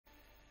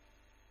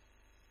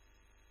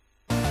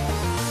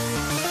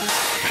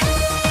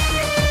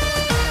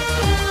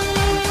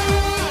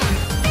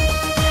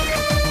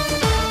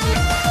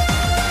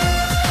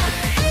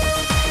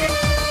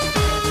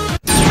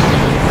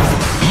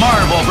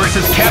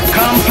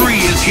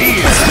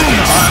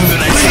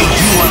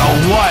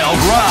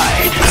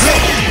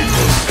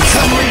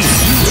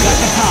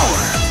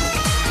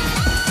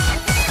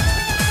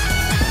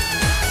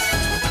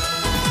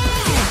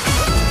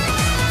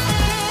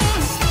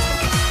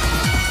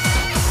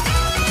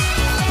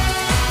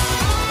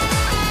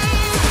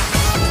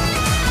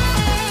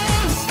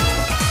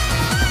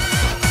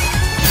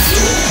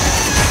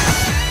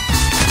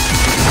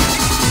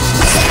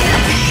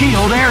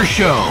Redfield Air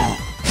Show.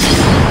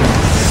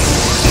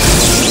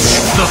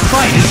 The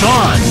fight is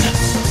on.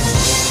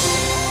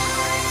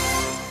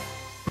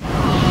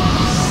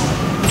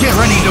 Get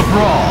ready to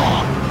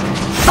brawl.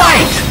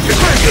 Fight!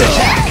 First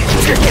attack.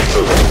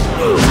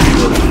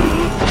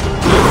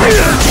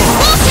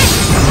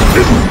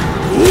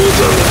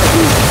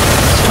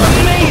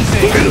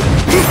 Amazing!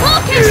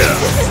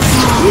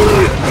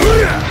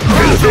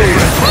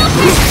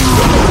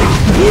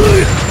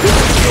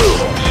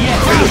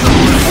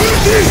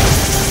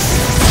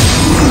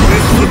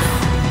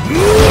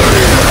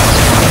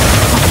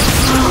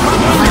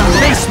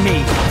 Face me!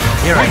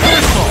 Here I go!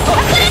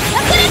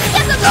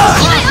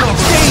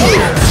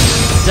 Danger!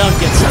 Don't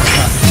get so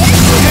tough.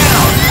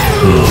 Down!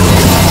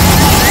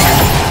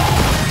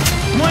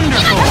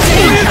 Wonderful!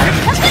 Danger!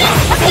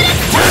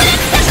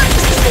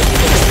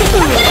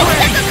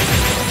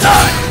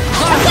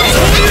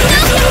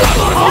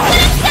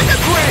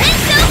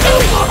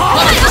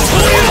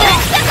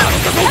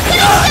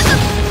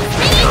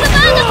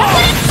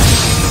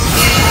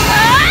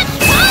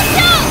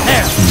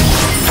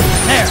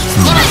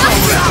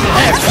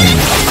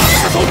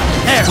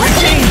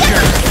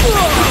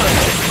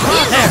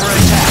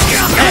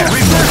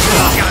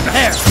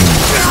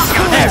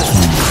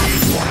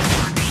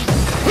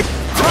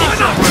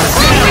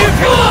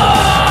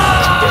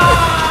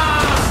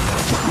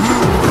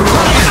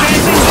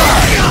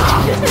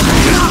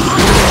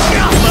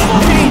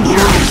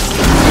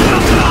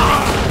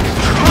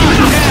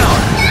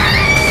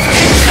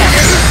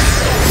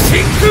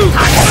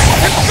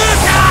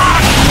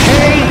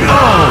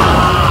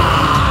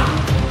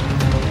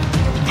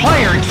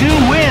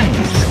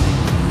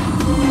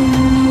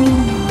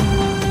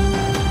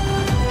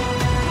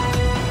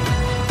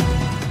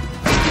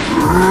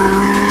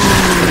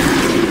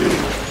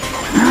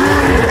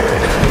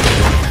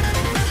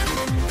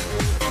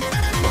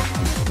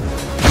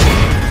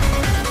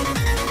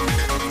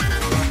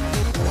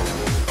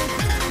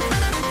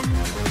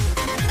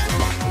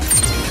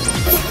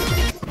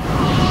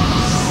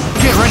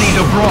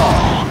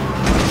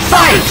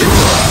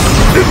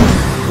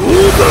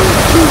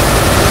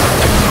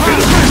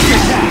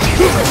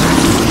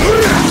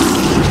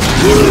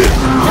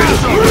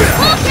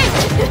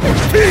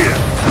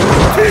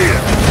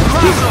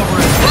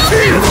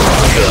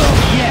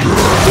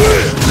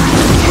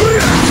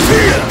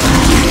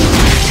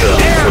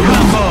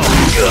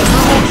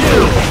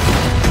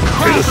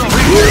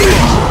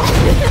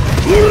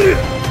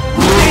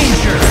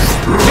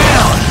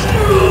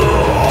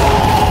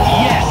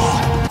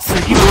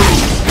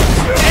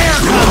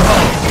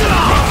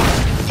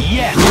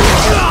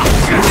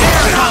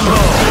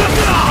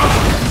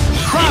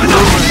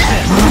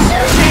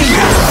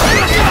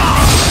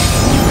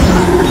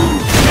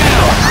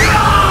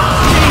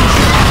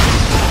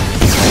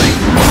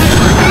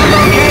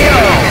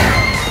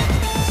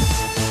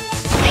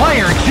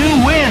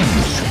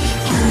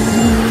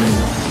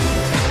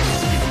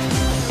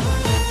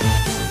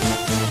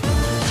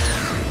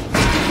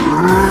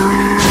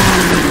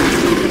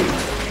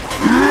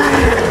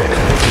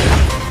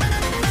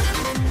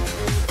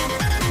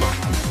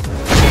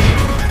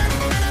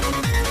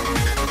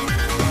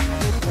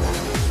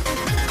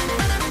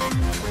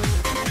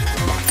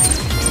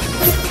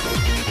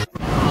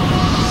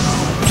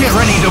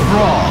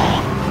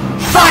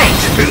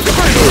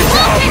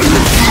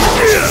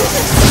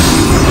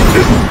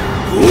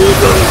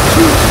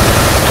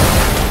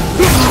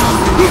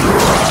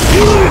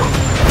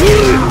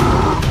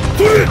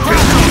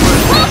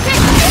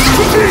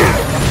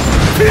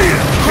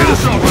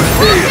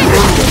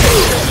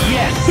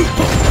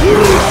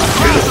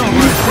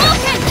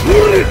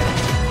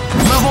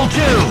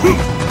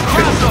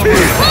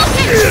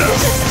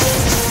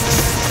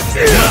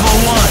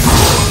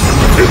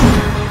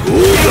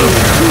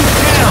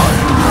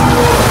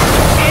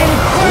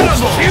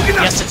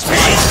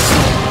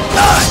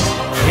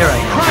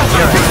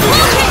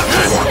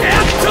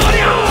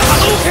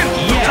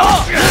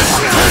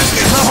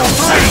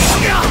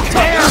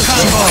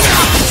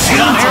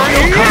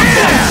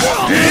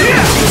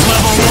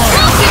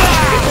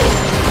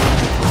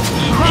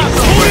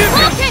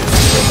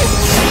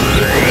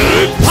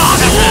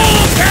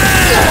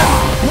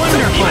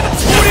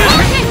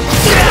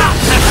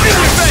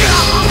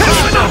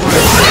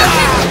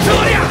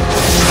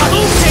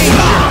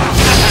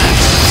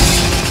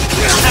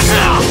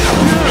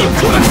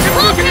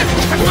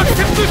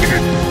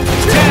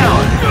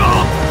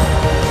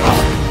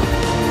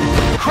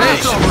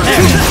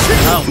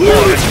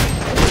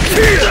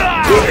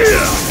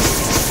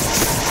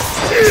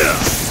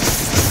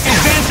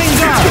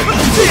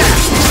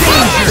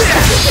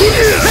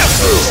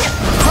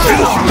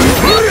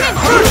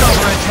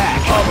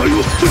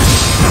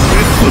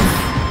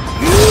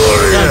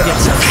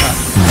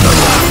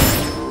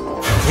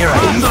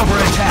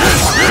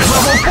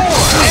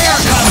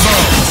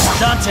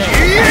 Dante!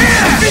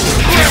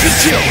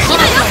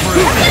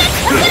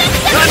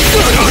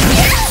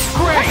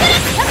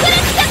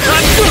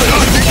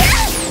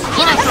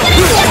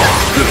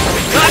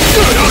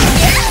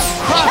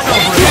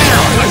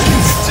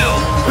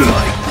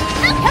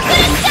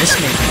 This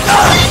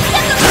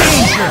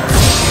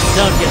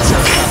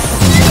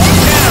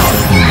Down.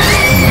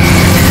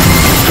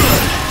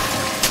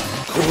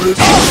 Good.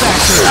 All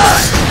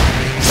factors.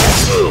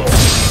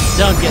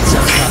 Don't get so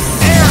tough.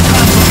 Air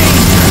comes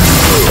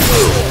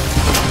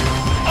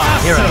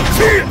Here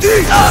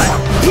I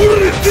am.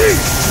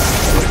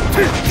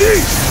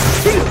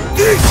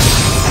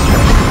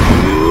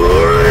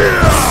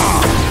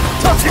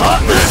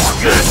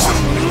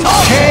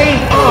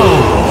 KO.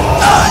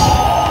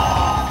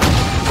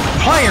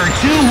 Player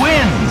 2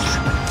 wins.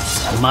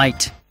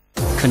 Might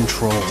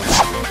controls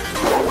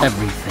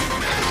everything.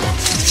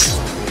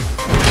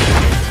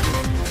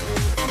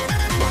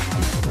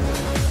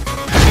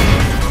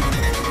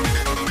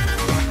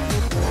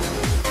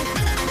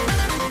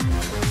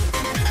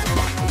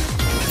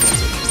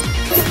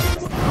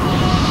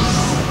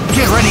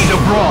 Get ready to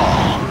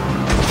brawl.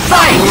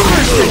 Fight!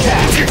 First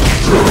attack.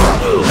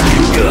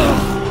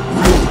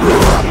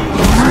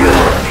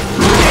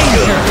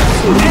 Danger.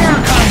 Air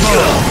combo.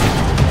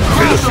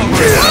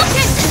 Crossover.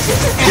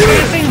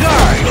 Advancing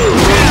guard.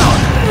 Down.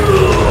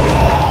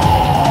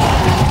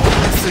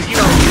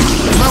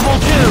 Level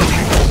 2.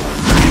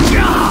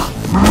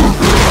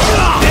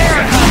 Air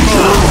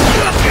combo.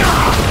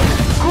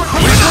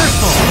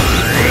 Reversal.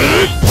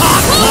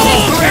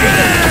 Level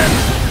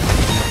 3.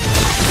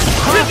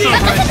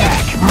 Crossover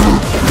attack.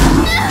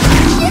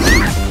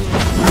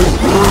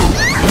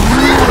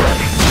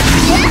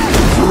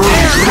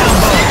 Air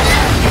combo.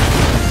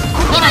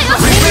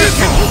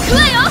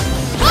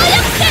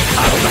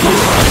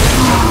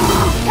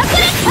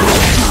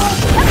 Reversal.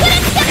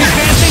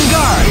 Advancing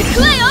guard.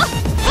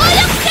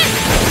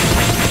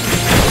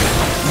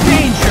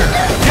 Danger.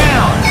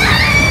 Down.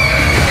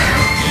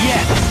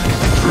 Yes.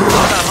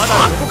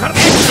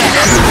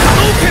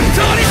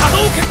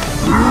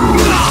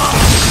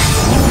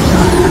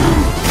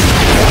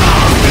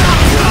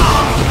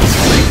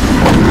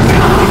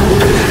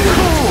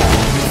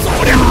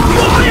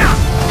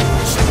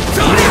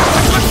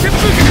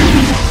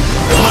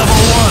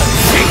 Level 1.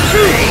 Danger.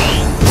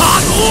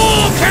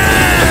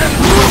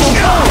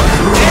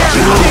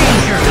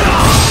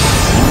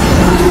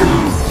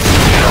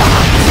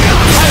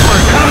 Hyper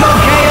combo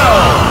KO.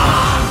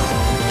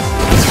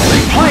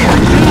 Player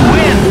 2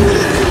 wins.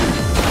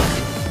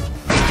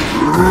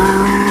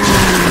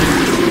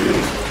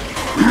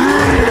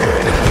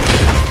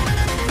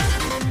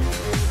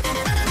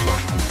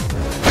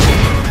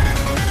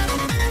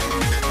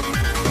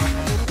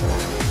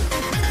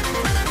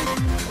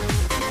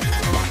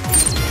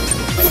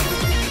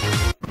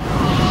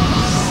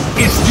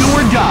 It's do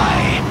or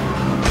die.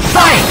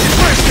 Fight!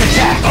 First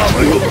attack!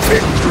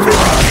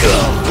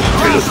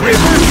 Cross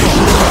reversal!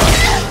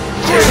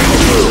 Danger!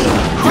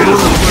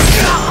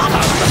 Down! Cool! Level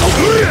 1!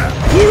 Level 3!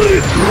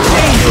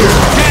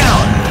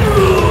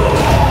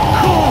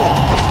 Air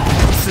combo!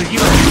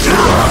 Danger!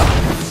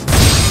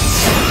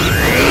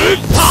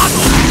 Reversal!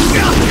 Awesome!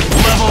 Down!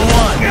 Level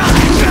 1!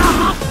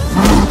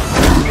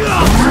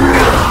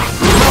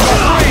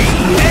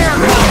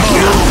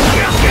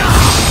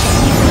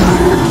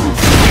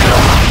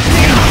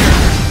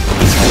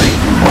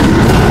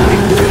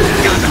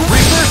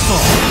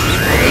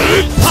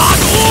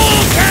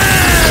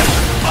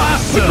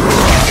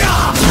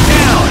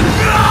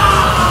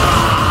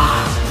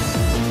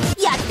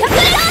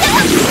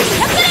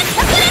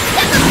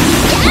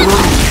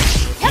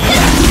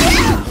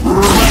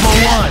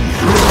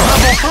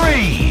 Level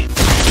 3!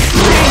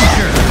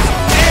 Danger!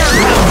 Air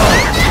combo!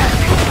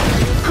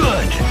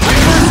 Good!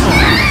 Reversal!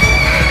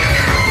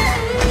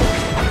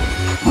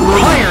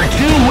 Player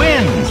 2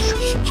 wins!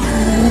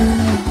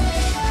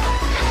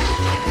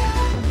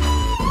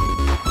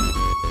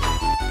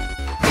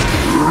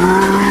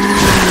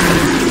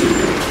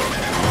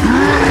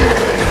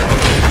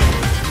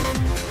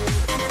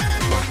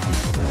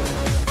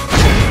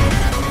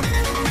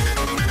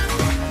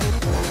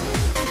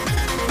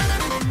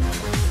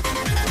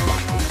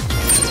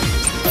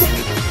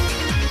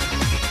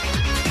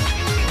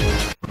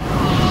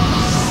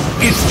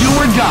 It's do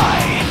or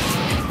die.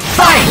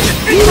 Fight!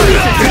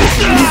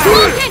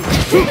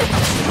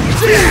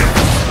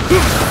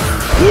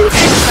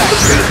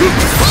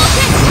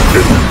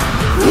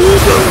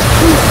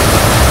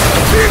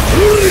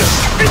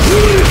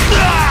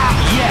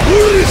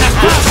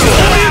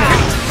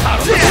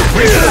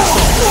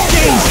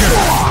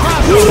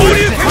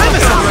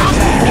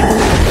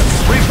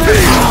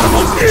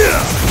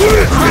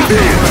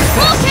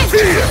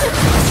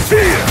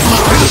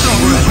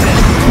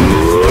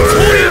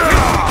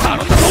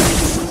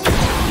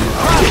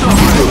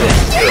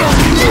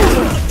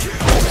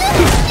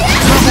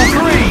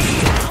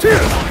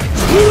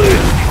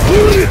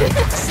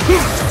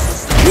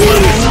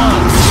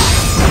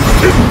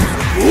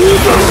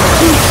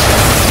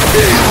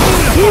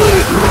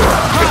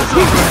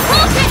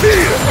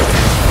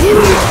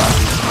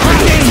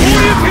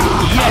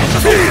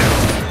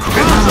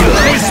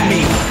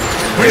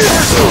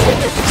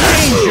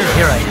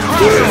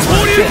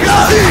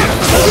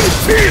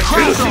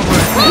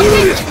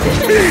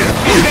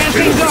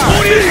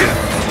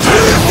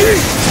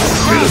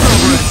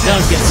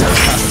 Don't get so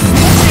tough.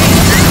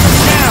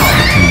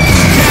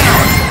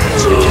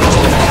 Down!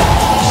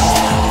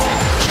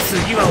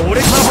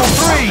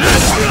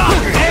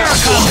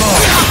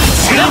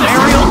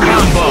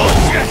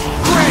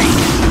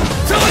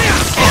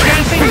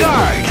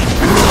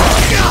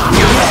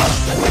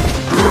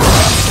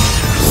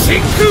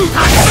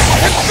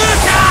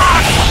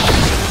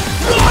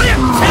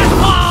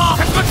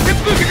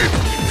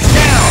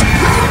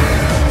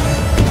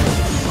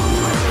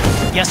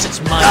 Guess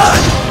it's mine.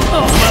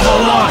 Level 1.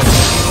 Level 1.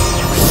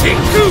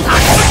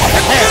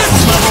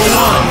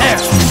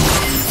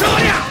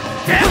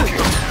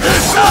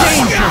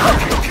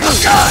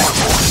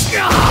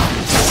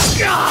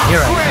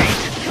 Here I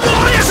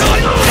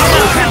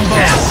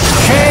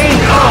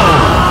KO.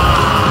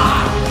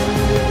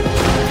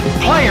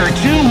 Player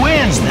 2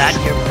 wins. Is that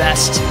your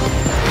best?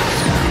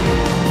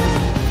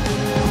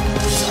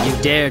 You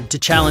dared to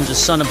challenge a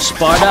son of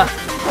Sparta?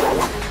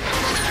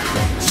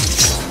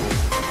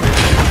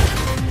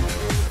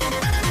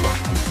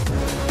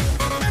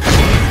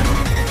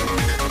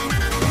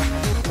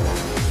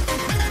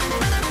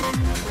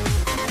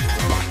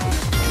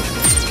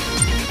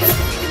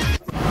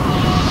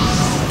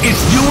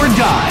 It's do or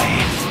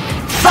die.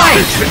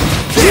 Fight!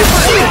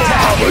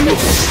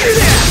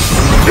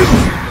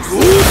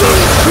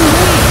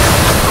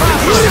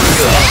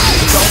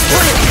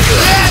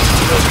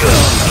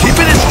 Keep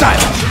it in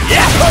style.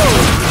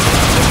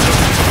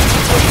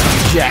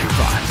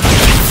 Jackpot.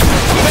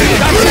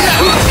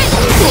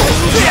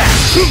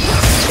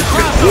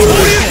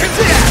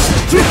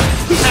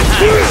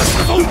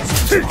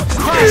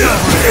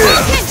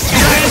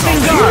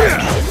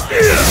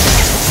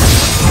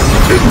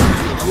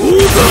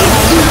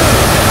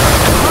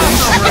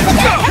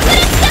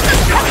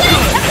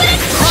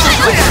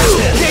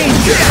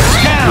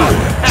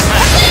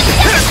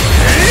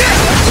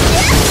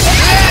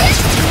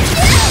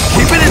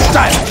 Keep it in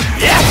style.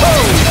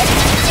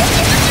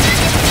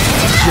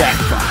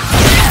 Jackpot.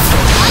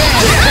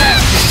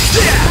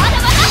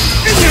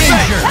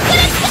 Danger.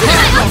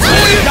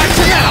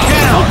 Gotcha now.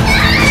 Down.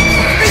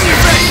 In your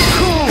face.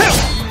 Cool.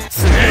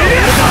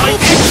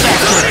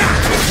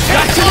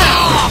 Gotcha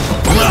now.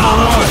 Level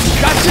 1.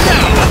 Gotcha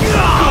now.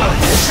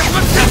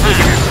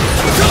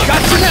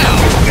 Gotcha now.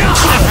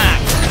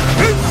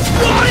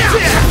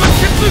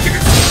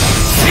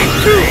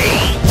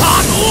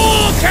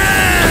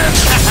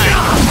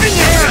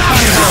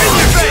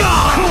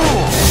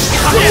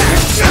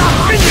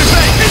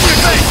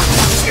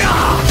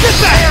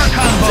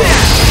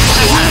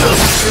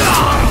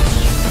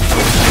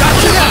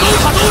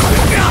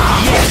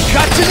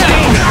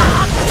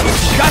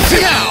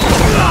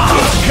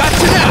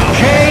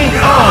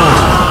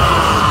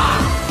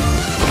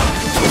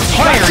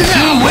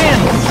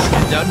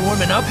 Done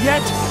warming up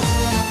yet?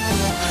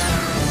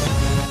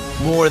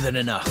 More than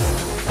enough.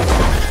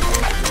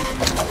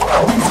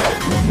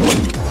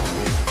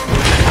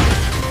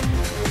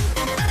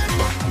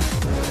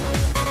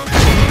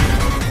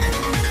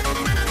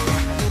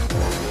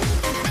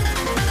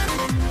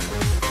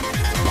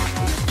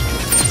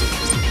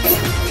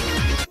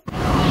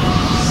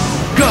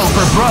 Go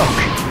for broke.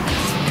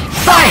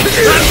 Fight!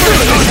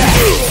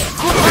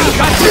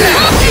 Gotcha!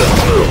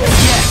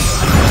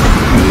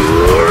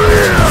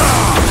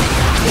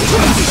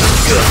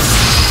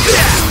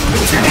 Yes.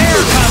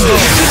 Air combo!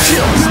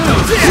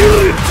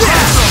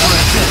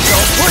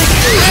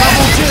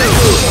 Level 2!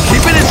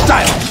 Keep it in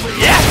style!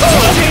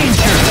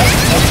 Danger!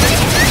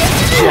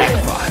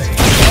 Jackpot!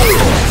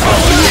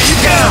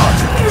 Down!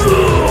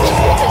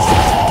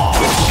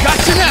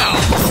 Gotcha now!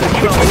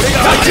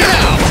 Gotcha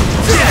now!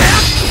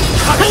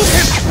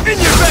 In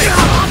your face!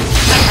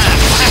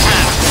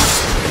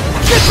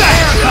 Get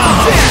back!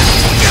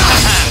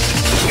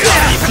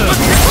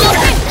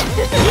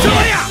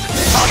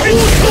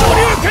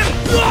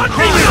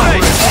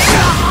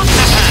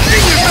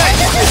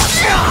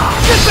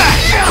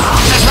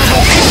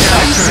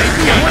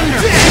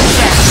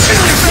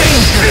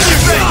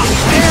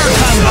 Air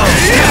combo!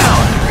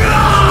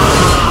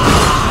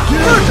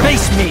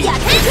 Face me!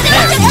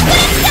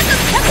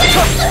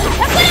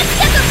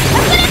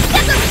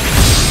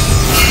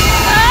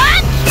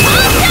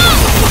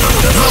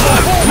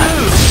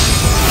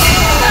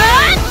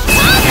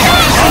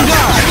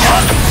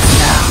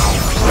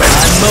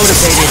 I'm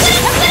motivated.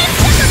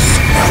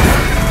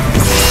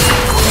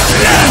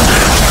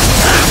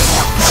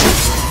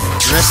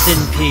 Rest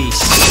in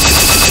peace.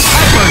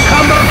 Hyper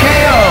combo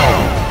KO!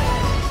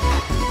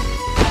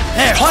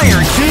 There.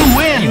 Player 2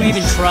 wins! You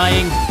even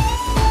trying?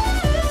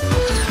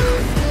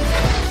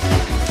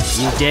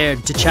 You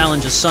dared to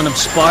challenge a son of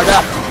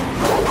Sparta?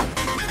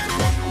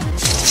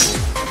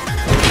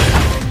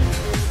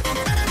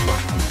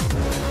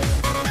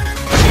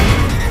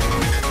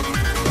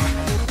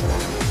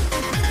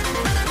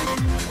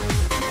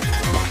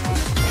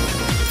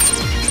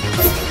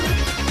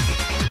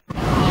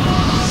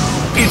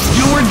 It's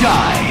do or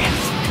die.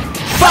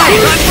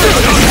 Fight!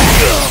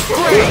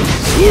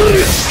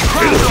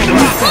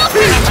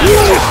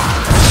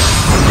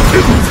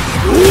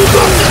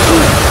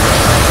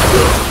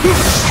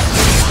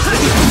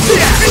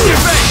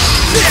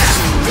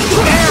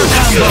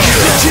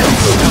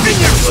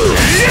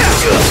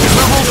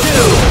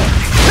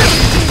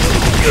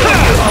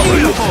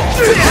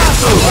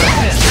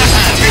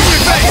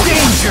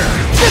 Danger!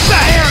 Get the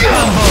air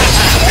combo!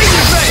 In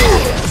your face!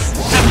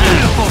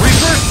 Beautiful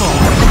reversal!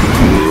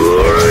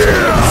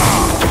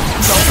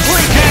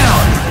 Freak out!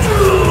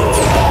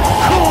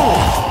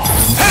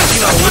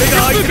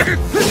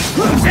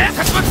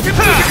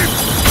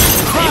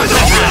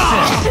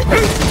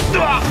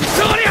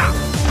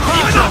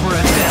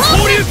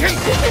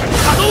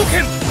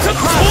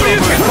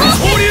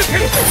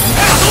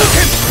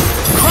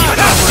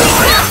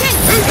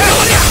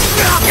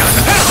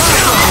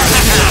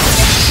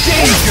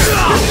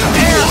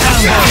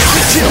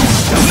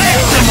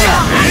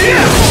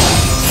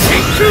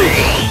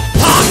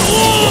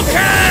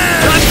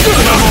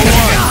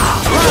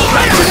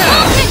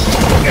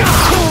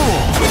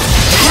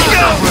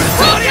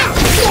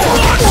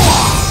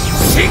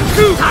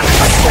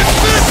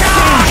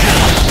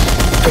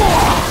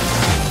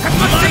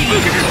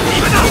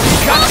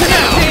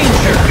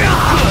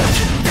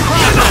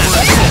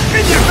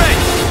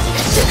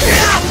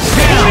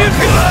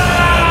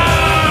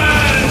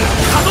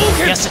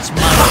 Guess it's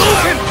mine.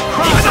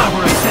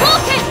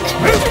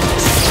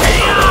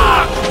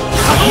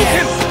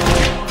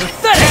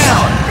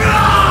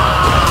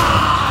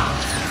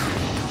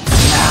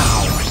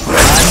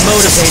 I'm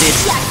motivated.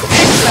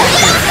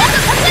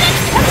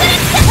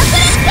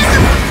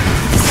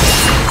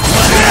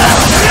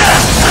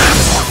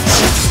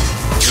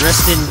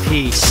 Rest in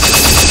peace.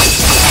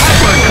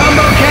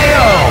 Combo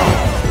KO!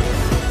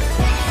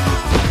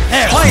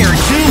 Player 2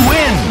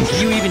 wins! Are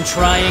you even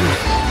trying?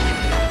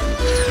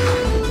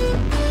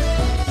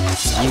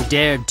 You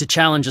dared to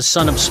challenge a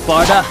son of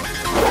Sparta?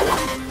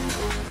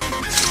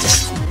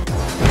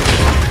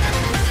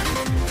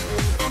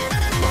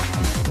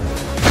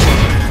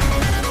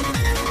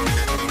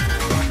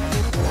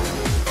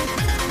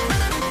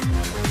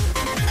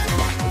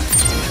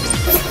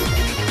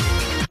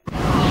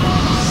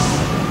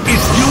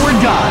 It's do or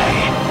die.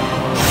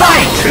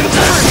 Fight!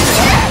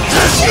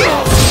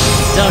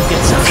 Don't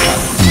get so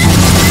tough.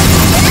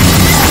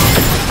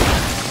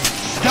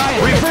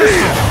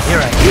 Reversal!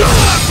 Here I go.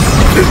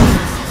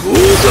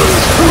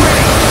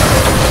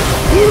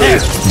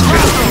 There!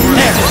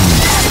 There!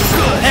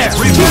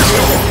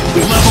 Reversal!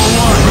 Level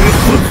 1!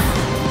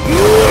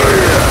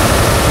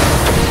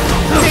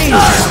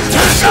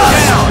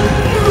 Down!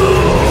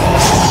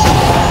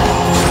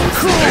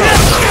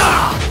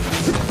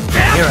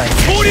 Here I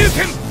go.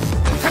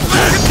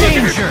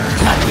 Danger!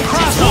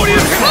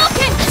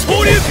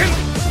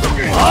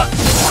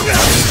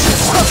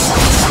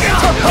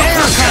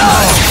 Air combo!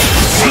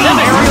 Team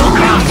aerial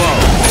combo!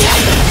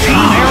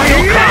 Team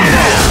aerial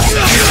combo!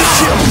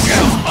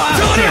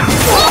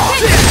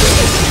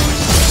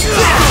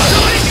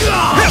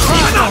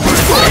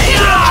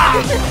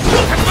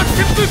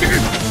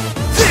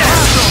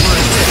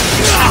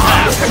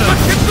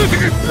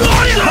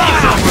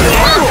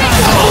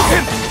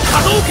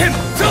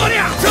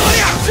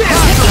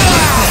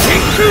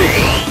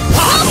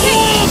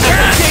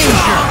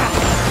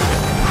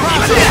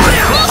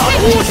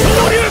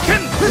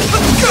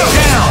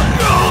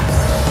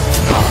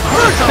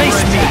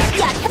 Face me!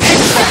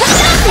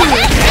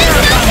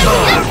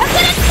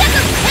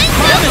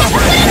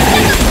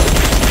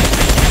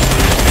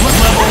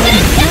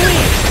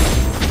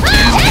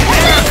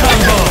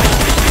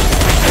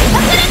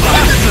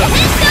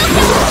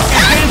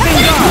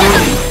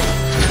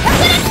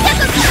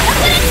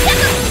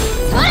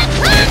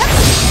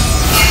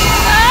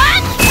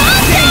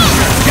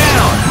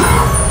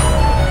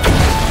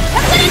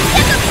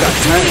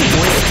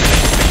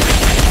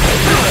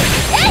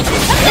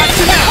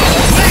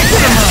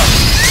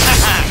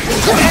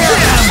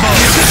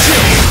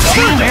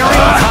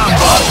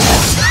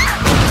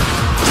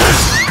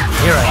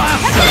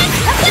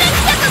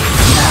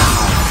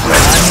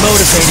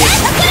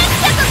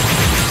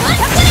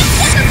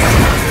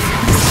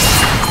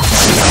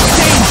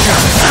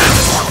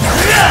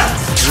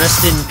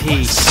 Rest in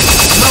peace.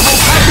 Level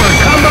Pepper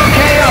combo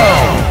KO!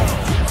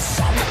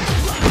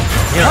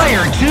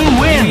 Player 2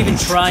 wins! Are you even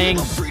trying?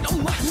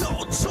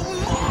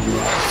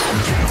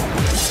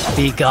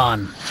 Be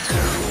gone.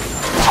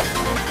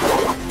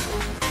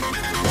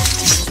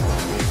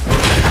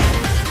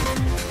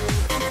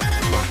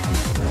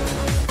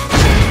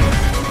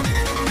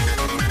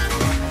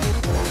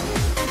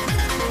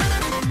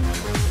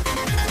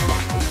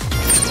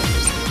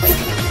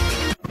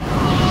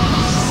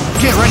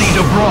 Get ready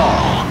to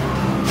brawl!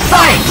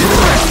 Fight!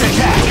 First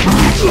attack!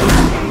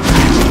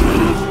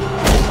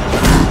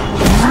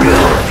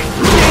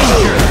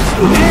 Danger!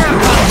 Air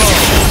combo!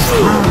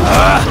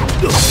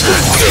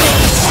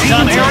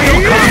 Team aerial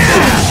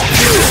combat!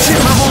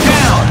 Level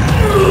down!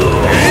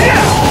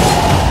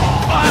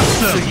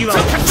 Awesome!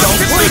 Don't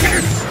blink!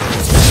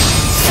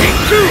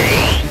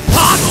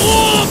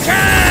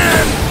 Hadouken!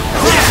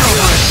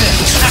 Crossover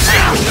assist!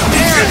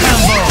 Air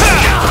combo!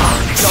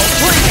 Don't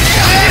blink!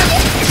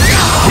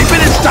 Keep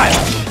it in style!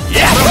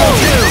 Yeah! Level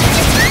 2!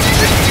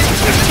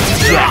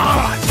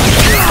 Jackpot!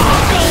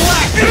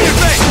 Galactic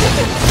face!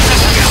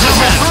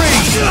 Level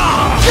 3!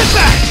 Get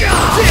back!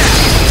 Don't blink!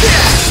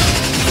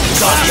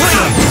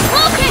 Let's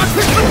go! Crossover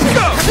assist!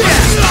 Danger!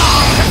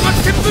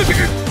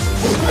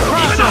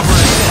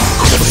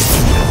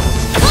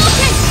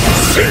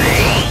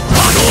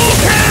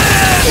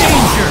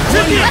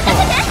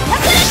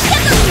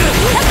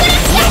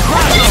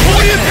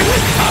 Crossover!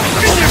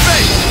 In your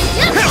face!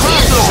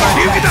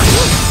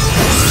 Crossover!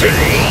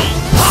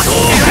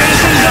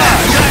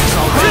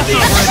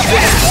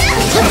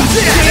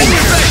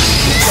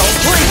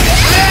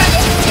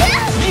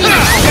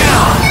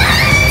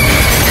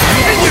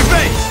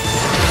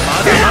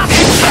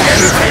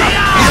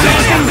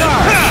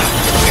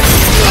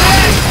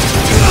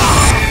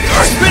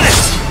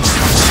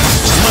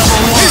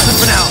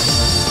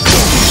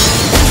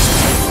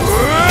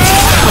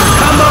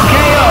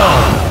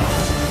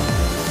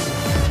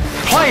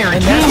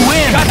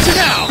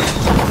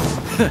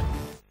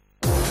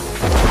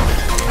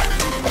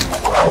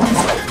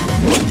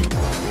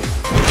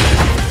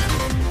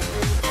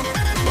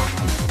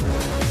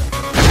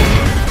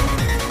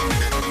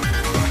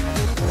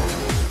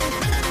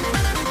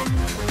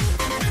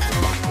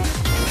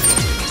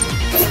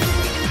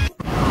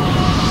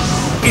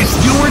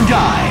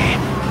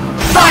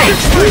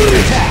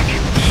 attack.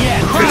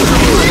 Yes.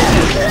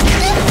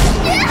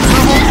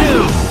 Level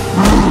 2.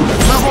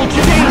 Level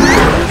 2.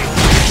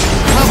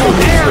 Level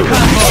air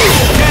combo.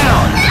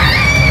 Down.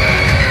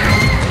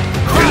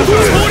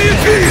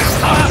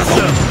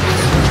 Awesome.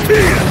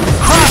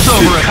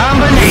 Crossover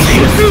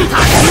combination.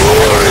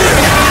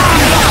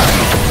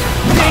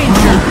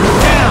 Danger.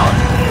 Down.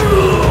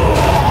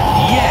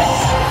 Yes.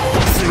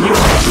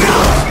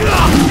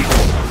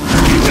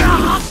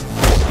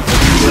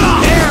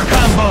 Air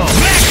combo.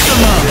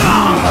 Maximum.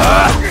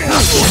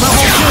 Level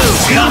 2.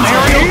 Some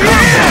aerial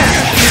combo.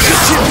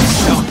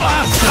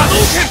 Awesome.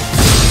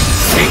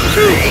 Take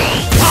 2.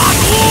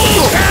 Awesome.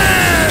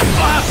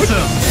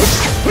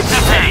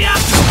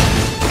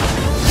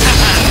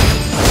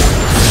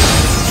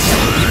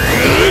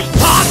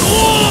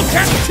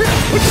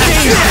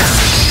 Danger.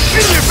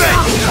 In your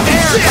face.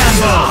 Air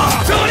combo.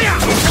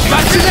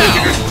 Got you now.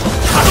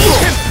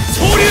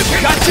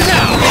 Got you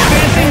now.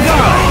 Advancing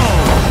guard.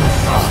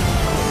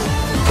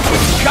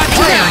 Got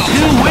you now.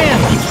 2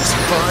 wins.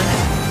 Fun.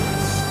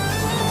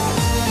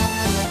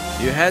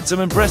 You had some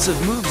impressive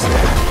moves there.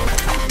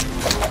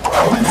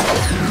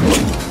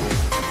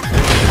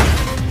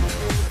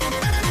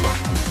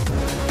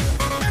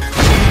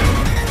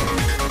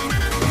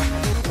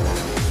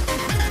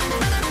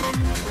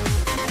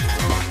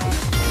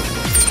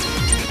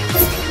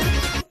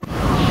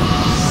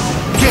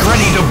 Get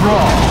ready to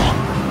brawl.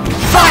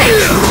 Fight!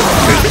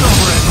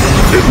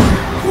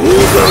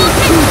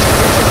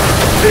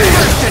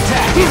 First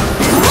attack.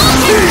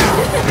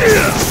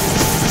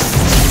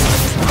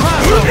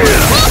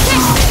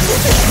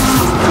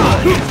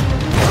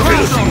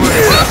 Crossover.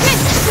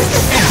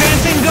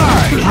 Advancing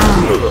guard.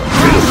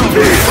 Level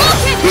 2.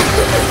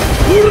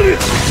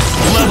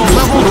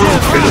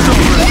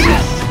 Crossover.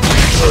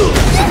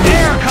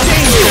 Air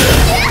coming.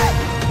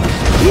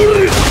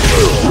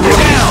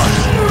 Down.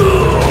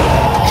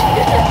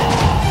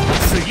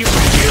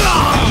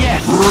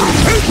 Yes.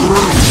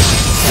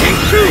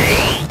 Take 2.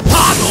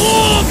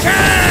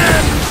 Hadouken!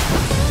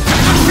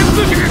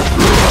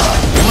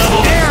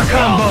 Level air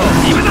combo.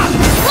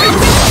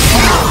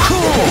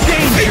 Cool.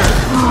 Danger.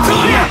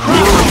 Danger.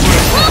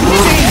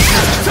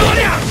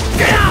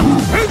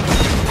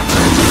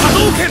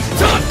 Hadouken.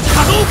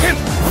 Hadouken.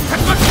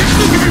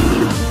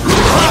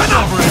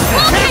 Crossover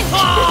attack.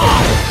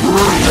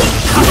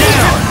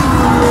 Down.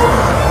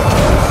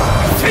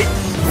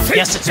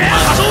 Yes, it's mine.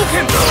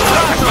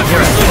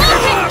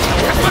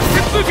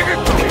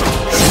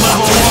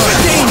 Level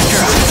 1.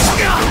 Danger.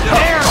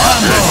 Air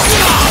combo.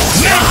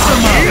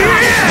 Maximum.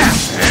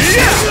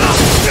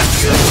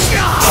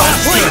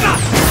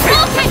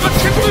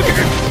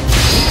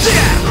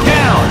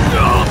 Down.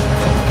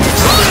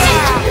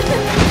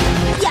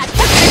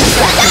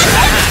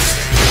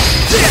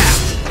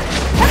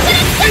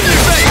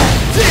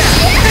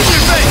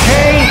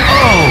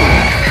 KO.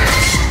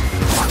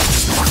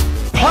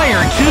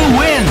 Player 2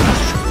 wins.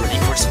 Ready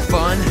for some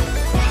fun?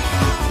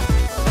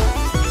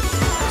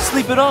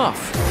 Sleep it off,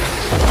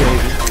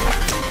 baby.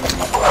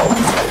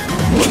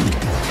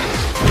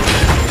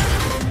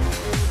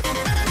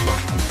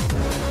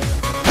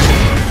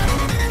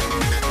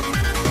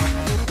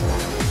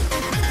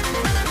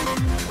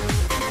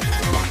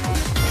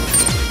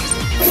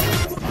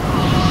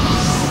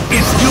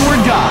 It's do or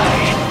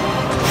die.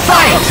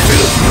 Fight!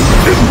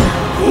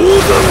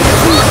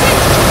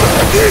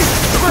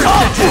 First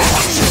attack.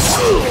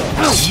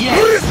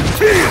 Yes.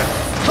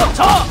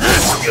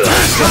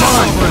 Come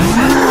on.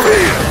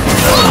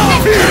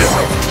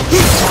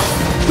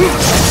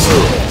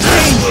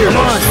 Danger. Come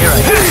on, here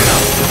I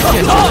am.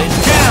 Get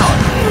down.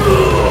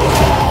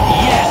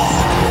 Yes.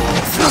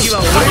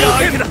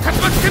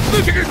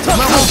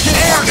 Level 2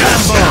 air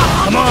combo.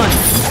 Come on.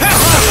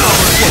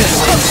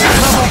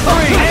 Level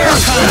 3 air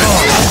combo.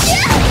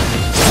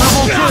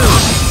 Level 2.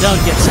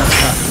 Don't get so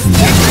tough.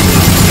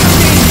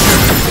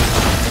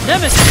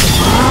 Nemesis!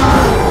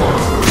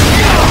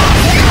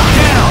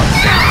 Down.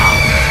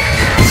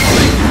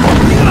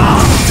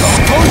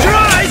 Don't close your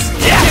eyes.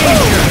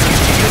 Danger.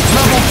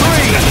 Level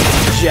 3.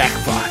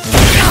 Jackpot.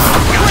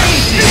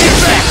 Crazy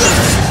effect.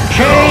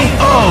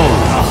 KO.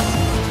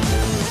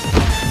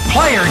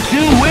 Player 2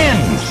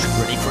 wins.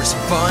 Ready for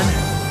some fun?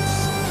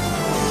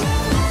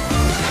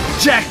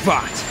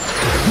 Jackpot!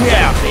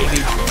 Yeah,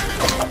 baby.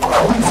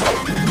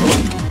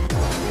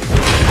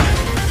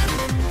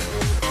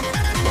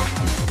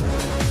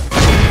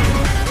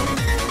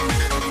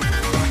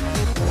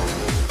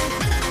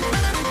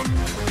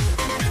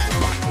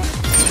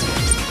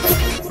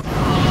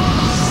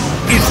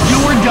 It's do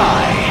or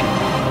die.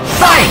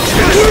 Fight!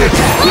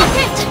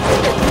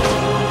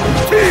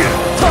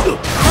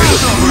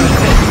 Crossover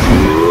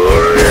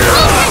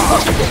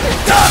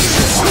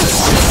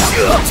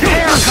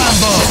air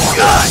combo.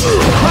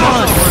 Come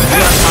on,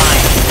 you're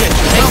mine.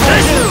 Take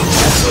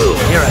 2.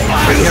 Here I am.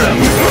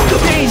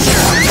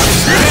 Danger.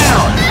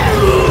 Down.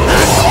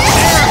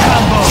 Air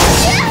combo.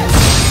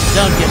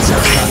 Don't get so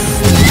tough.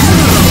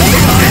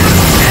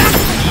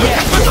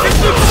 Yes.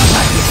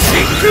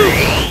 Take 2.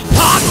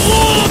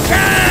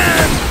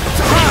 Hadouken!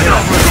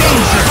 Crossover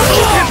danger.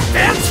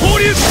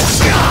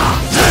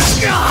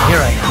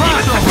 Here I am.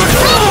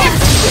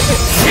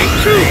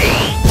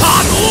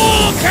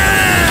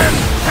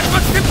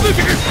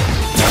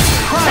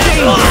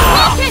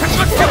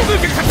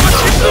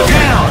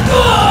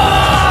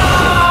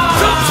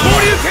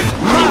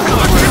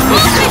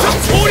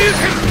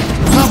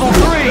 Level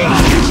 3.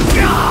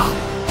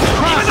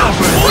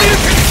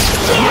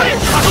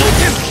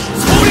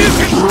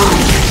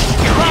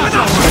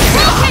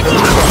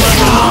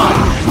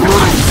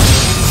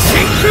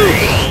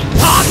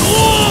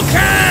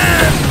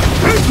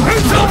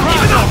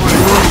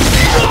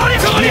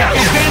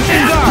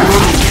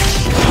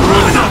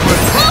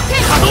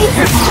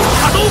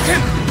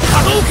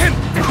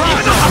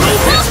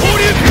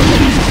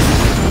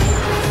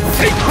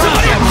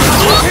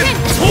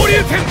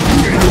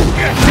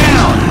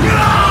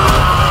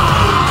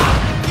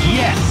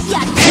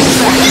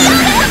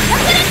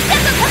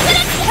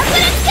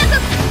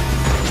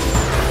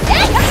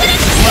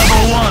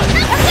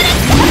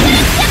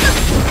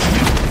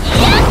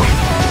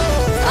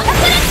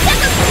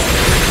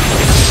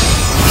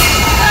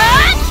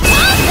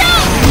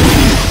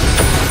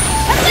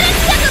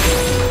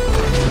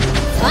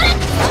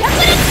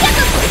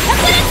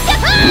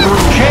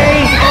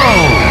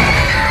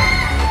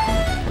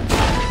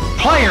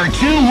 Player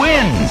 2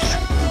 wins!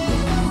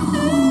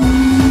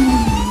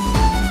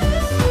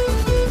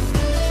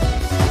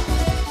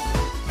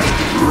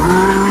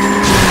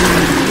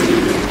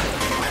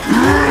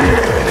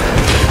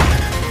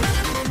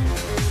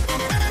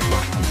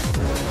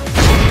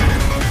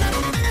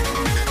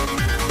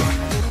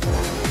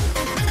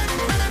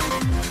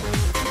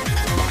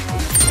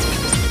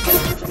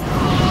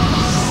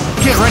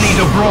 Get ready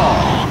to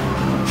brawl!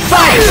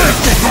 Fight!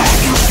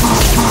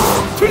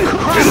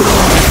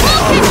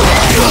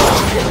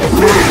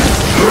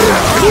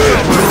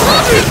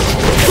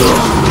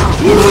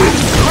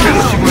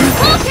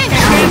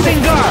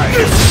 Advancing guard!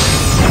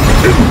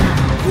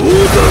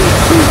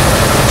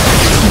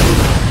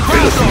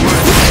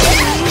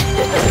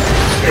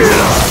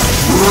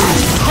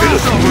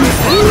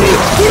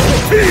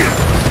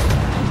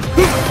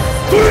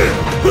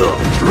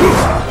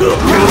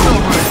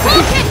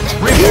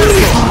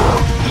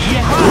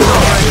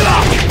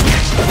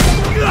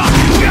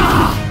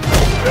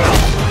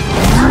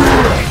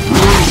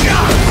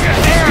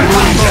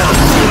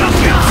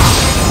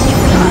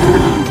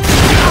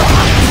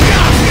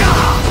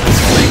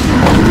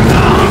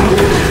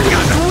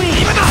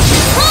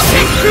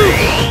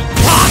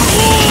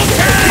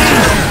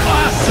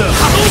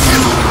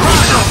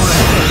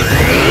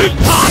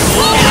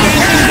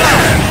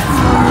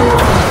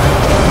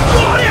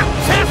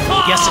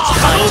 Guess it's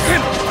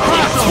time.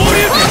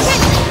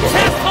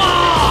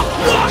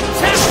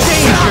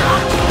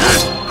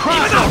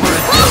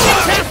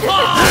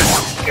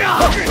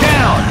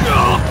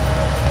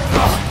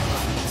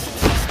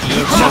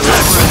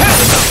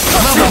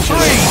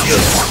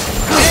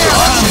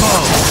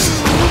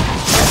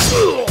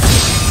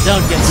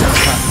 Don't get so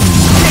tough.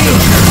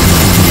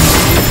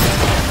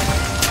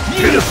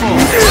 Beautiful!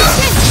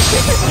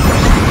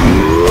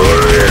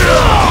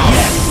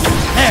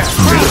 Yes! There!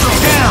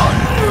 Down!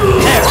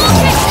 There!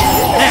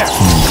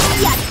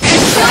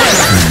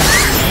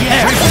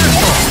 There! There!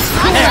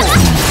 There!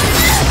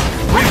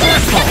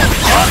 Reversal!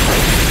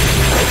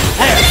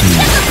 There!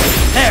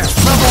 There!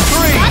 Level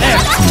 3!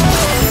 There!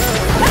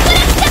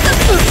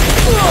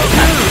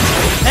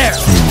 There!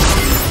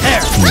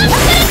 There!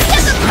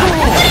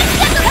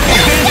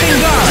 Advancing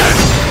guard!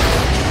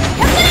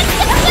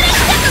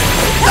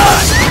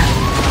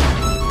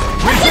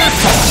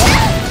 Reversal!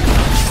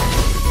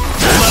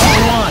 Level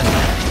 1!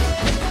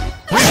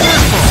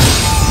 Reversal!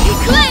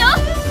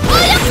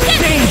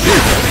 Danger!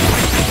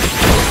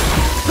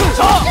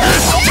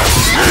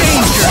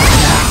 Danger!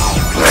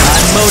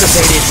 I'm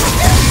motivated.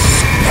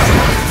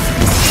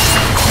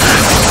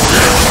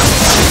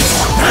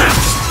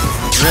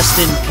 Rest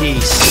in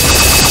peace.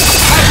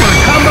 Hyper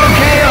Combo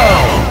KO!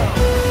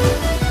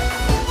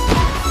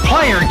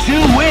 Player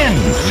 2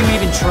 wins! You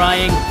even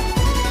trying?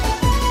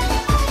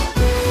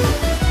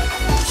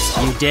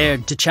 You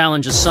dared to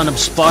challenge a son of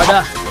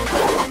Sparta?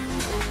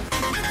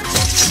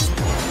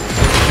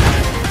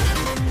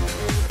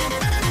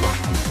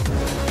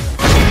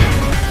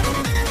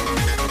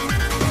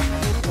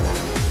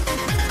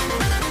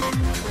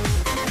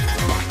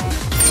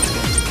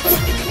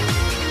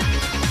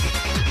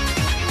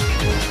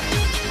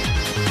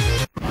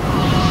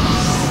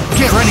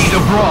 Get ready to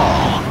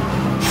brawl!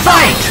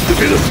 Fight!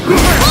 First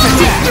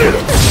attack!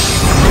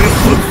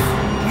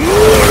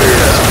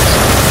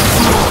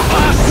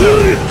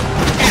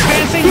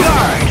 Advancing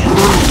guard!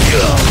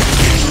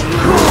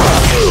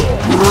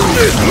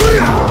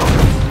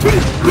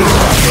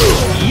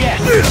 Yes!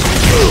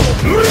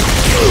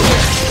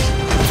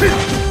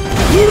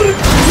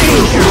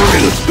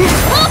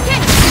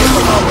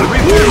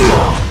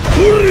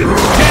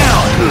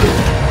 Down!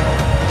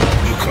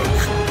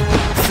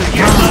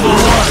 You're level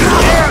 1!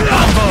 Air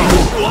combo!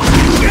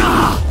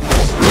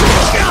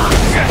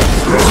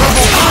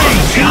 Level 3!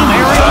 Team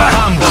aerial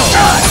combo!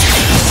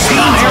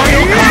 Team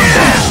aerial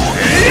combo!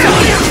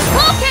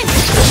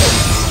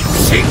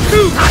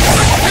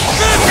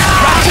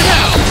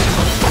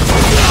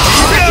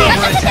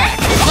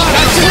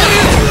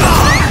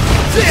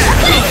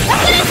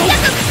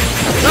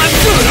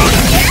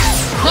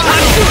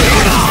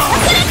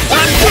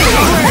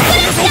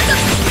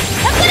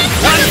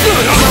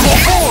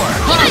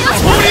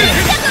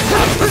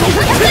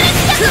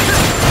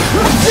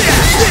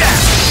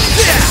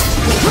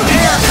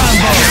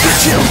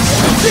 Team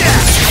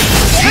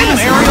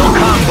aerial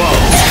combo.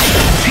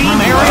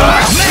 Team aerial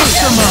mix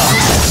them up.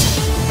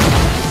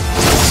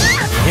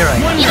 Here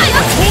I am.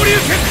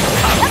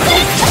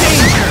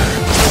 Danger.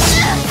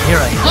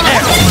 Here I am.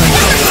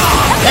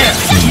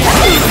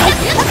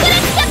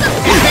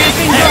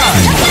 Advancing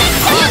guard.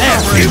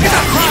 Danger.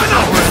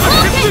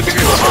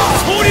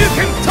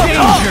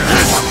 Down.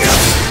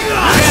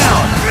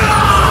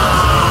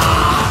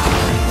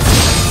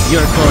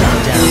 You're going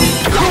down.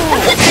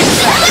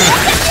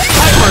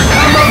 Hyper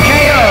combo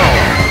KO.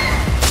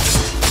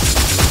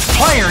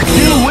 Player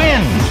 2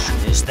 wins.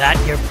 Is that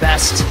your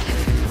best?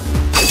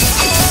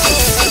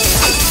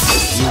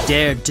 You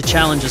dared to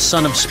challenge a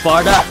son of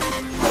Sparta?